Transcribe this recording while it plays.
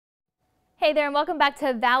Hey there and welcome back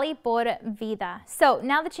to Valley por Vida. So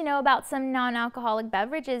now that you know about some non-alcoholic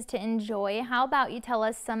beverages to enjoy, how about you tell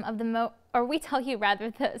us some of the we tell you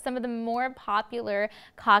rather some of the more popular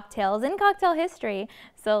cocktails in cocktail history.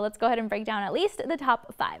 So let's go ahead and break down at least the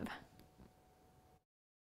top 5.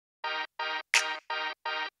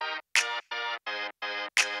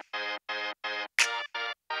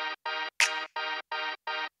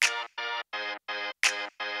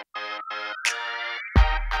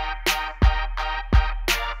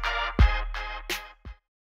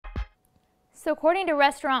 So according to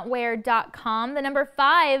restaurantware.com, the number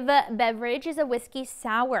 5 beverage is a whiskey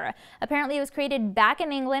sour. Apparently it was created back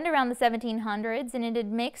in England around the 1700s and it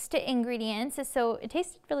had mixed ingredients, so it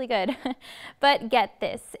tasted really good. But get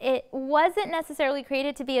this, it wasn't necessarily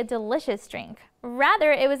created to be a delicious drink.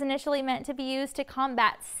 Rather, it was initially meant to be used to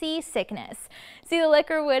combat seasickness. See, the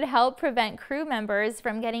liquor would help prevent crew members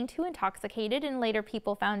from getting too intoxicated, and later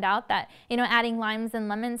people found out that, adding limes and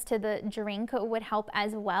lemons to the drink would help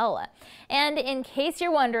as well. And in case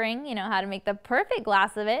you're wondering, how to make the perfect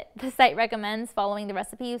glass of it, the site recommends following the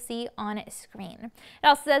recipe you see on screen. It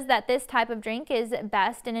also says that this type of drink is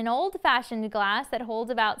best in an old-fashioned glass that holds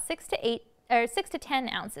about 6 to 10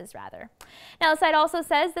 ounces rather. Now the site also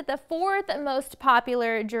says that the 4th most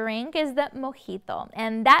popular drink is the mojito,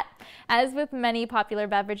 and that, as with many popular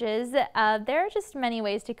beverages, there are just many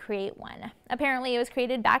ways to create one. Apparently it was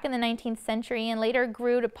created back in the 19th century and later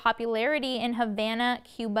grew to popularity in Havana,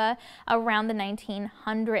 Cuba around the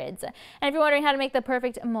 1900s. And if you're wondering how to make the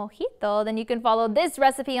perfect mojito, then you can follow this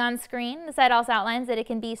recipe on screen. The site also outlines that it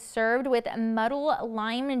can be served with muddle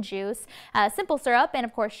lime juice, simple syrup, and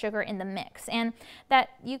of course sugar in the mix. And that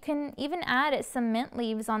you can even add some mint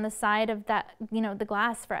leaves on the side of that, the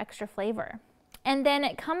glass for extra flavor. And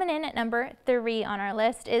then coming in at number 3 on our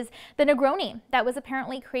list is the Negroni that was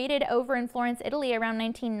apparently created over in Florence, Italy around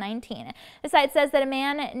 1919. The site says that a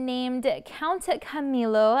man named Count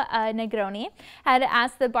Camillo Negroni had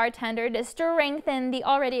asked the bartender to strengthen the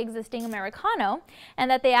already existing Americano, and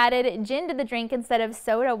that they added gin to the drink instead of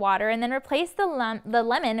soda water and then replaced the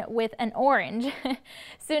lemon with an orange.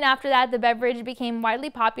 Soon after that, the beverage became widely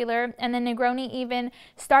popular, and then Negroni even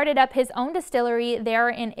started up his own distillery there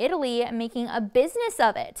in Italy, making a business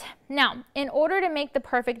of it. Now, in order to make the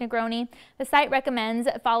perfect Negroni, the site recommends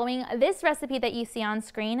following this recipe that you see on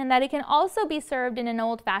screen, and that it can also be served in an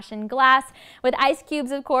old-fashioned glass with ice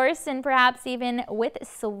cubes, of course, and perhaps even with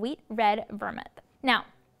sweet red vermouth. Now,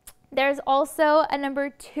 there's also a number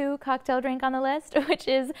 2 cocktail drink on the list, which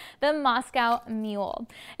is the Moscow Mule.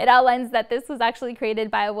 It outlines that this was actually created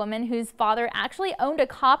by a woman whose father actually owned a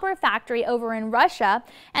copper factory over in Russia,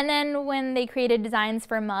 and then when they created designs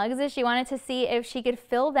for mugs, she wanted to see if she could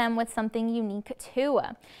fill them with something unique too.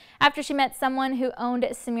 After she met someone who owned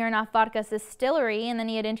Smirnoff Vodka's distillery, and then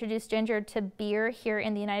he had introduced ginger to beer here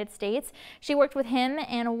in the United States, she worked with him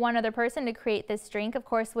and one other person to create this drink, of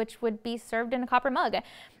course, which would be served in a copper mug.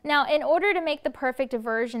 Now, in order to make the perfect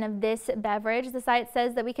version of this beverage, the site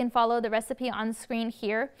says that we can follow the recipe on screen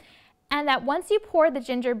here, and that once you pour the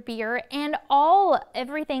ginger beer and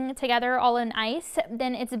everything together all in ice,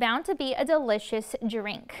 then it's bound to be a delicious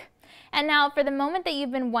drink. And now for the moment that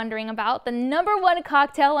you've been wondering about, the number 1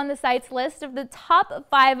 cocktail on the site's list of the top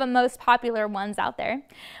 5 most popular ones out there.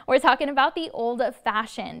 We're talking about the Old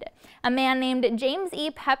Fashioned. A man named James E.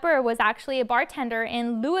 Pepper was actually a bartender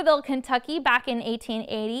in Louisville, Kentucky back in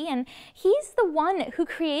 1880, and he's the one who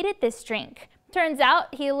created this drink. Turns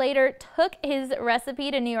out he later took his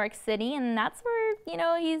recipe to New York City, and that's where,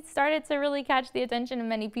 he started to really catch the attention of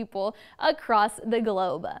many people across the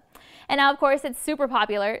globe. And now, of course, it's super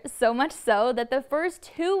popular, so much so that the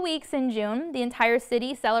first 2 weeks in June, the entire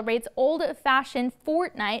city celebrates Old Fashioned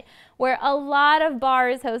Fortnight, where a lot of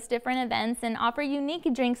bars host different events and offer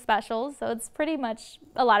unique drink specials, so it's pretty much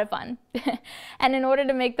a lot of fun. And in order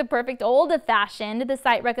to make the perfect Old Fashioned, the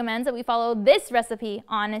site recommends that we follow this recipe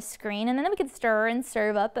on a screen, and then we can stir and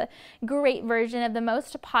serve up a great version of the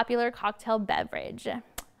most popular cocktail beverage.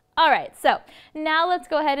 All right, so now let's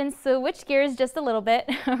go ahead and switch gears just a little bit.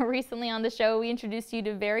 Recently on the show, we introduced you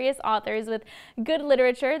to various authors with good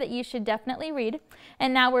literature that you should definitely read.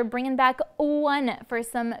 And now we're bringing back one for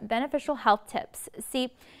some beneficial health tips.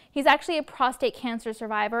 See, he's actually a prostate cancer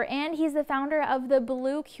survivor, and he's the founder of the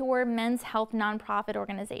Blue Cure Men's Health nonprofit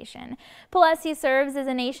organization. Plus, he serves as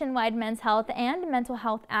a nationwide men's health and mental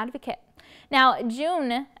health advocate. Now,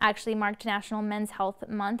 June actually marked National Men's Health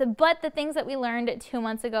Month, but the things that we learned 2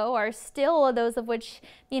 months ago are still those of which,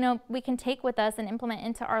 we can take with us and implement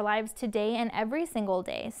into our lives today and every single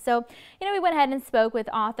day. So, we went ahead and spoke with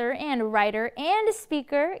author and writer and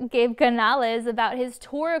speaker Gabe Canales about his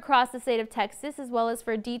tour across the state of Texas, as well as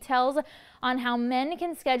for details on how men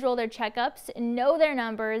can schedule their checkups, know their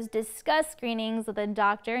numbers, discuss screenings with a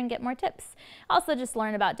doctor, and get more tips. Also, just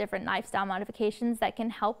learn about different lifestyle modifications that can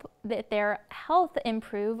help their health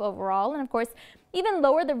improve overall, and of course, even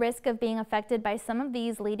lower the risk of being affected by some of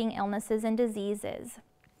these leading illnesses and diseases.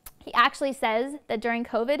 He actually says that during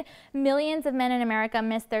COVID, millions of men in America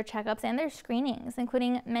missed their checkups and their screenings,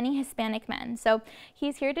 including many Hispanic men. So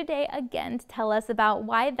he's here today again to tell us about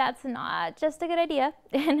why that's not just a good idea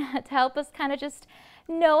and to help us kind of just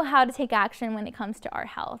know how to take action when it comes to our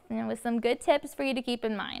health, and with some good tips for you to keep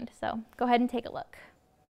in mind. So go ahead and take a look.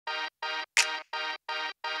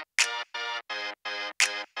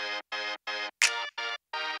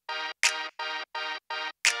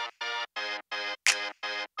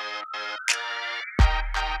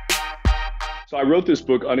 So I wrote this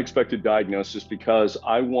book, Unexpected Diagnosis, because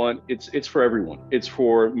it's for everyone. It's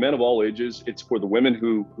for men of all ages. It's for the women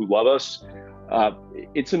who love us.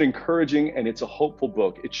 It's an encouraging and it's a hopeful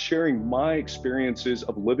book. It's sharing my experiences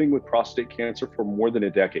of living with prostate cancer for more than a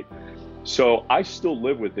decade. So I still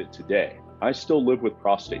live with it today. I still live with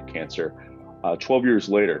prostate cancer 12 years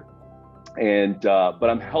later. But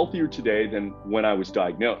I'm healthier today than when I was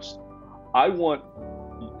diagnosed. I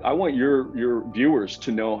want your viewers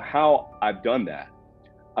to know how I've done that.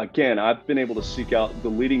 Again, I've been able to seek out the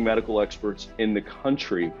leading medical experts in the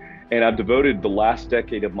country, and I've devoted the last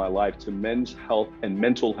decade of my life to men's health and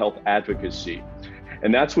mental health advocacy.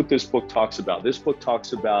 And that's what this book talks about. This book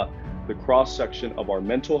talks about the cross-section of our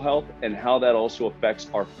mental health and how that also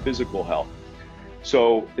affects our physical health.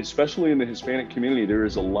 So, especially in the Hispanic community, there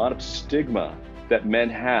is a lot of stigma that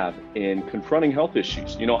men have in confronting health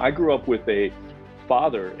issues. I grew up with a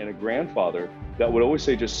father and a grandfather that would always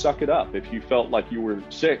say, just suck it up. If you felt like you were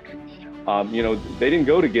sick, they didn't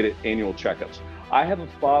go to get annual checkups. I have a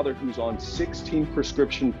father who's on 16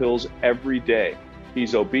 prescription pills every day.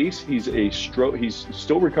 He's obese, he's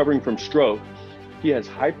still recovering from stroke. He has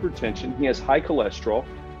hypertension, he has high cholesterol.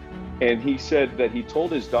 And he said that he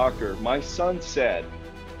told his doctor, my son said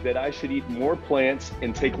that I should eat more plants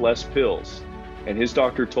and take less pills. And his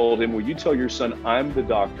doctor told him, well, you tell your son I'm the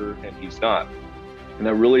doctor, and he's not. And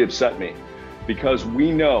that really upset me, because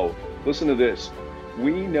we know, listen to this,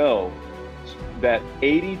 we know that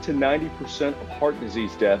 80 to 90% of heart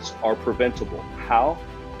disease deaths are preventable. How?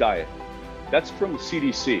 Diet. That's from the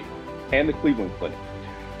CDC and the Cleveland Clinic.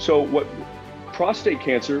 So what prostate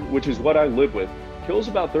cancer, which is what I live with, kills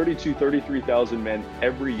about 33,000 men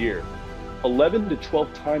every year. 11 to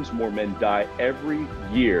 12 times more men die every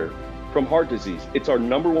year from heart disease. It's our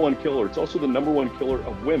 #1 killer. It's also the #1 killer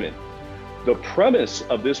of women. The premise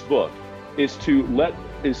of this book is to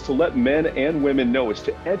let men and women know, is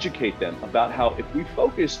to educate them about how if we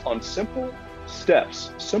focus on simple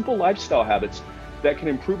steps, simple lifestyle habits that can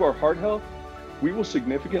improve our heart health, we will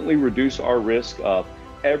significantly reduce our risk of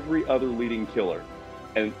every other leading killer,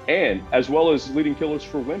 and as well as leading killers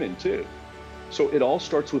for women too. So it all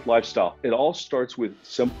starts with lifestyle. It all starts with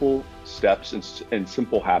simple steps and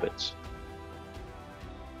simple habits.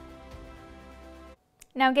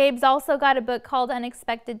 Now, Gabe's also got a book called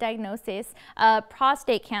Unexpected Diagnosis,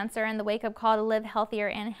 Prostate Cancer and the Wake-Up Call to Live Healthier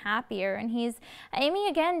and Happier. And he's aiming,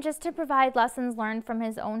 again, just to provide lessons learned from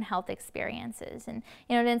his own health experiences and,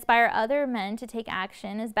 to inspire other men to take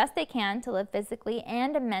action as best they can to live physically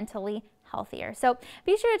and mentally healthier. So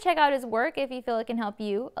be sure to check out his work if you feel it can help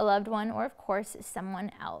you, a loved one, or, of course,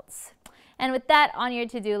 someone else. And with that on your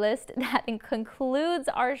to-do list, that concludes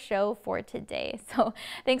our show for today. So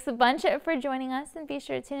thanks a bunch for joining us, and be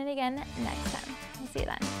sure to tune in again next time. We'll see you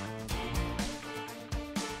then.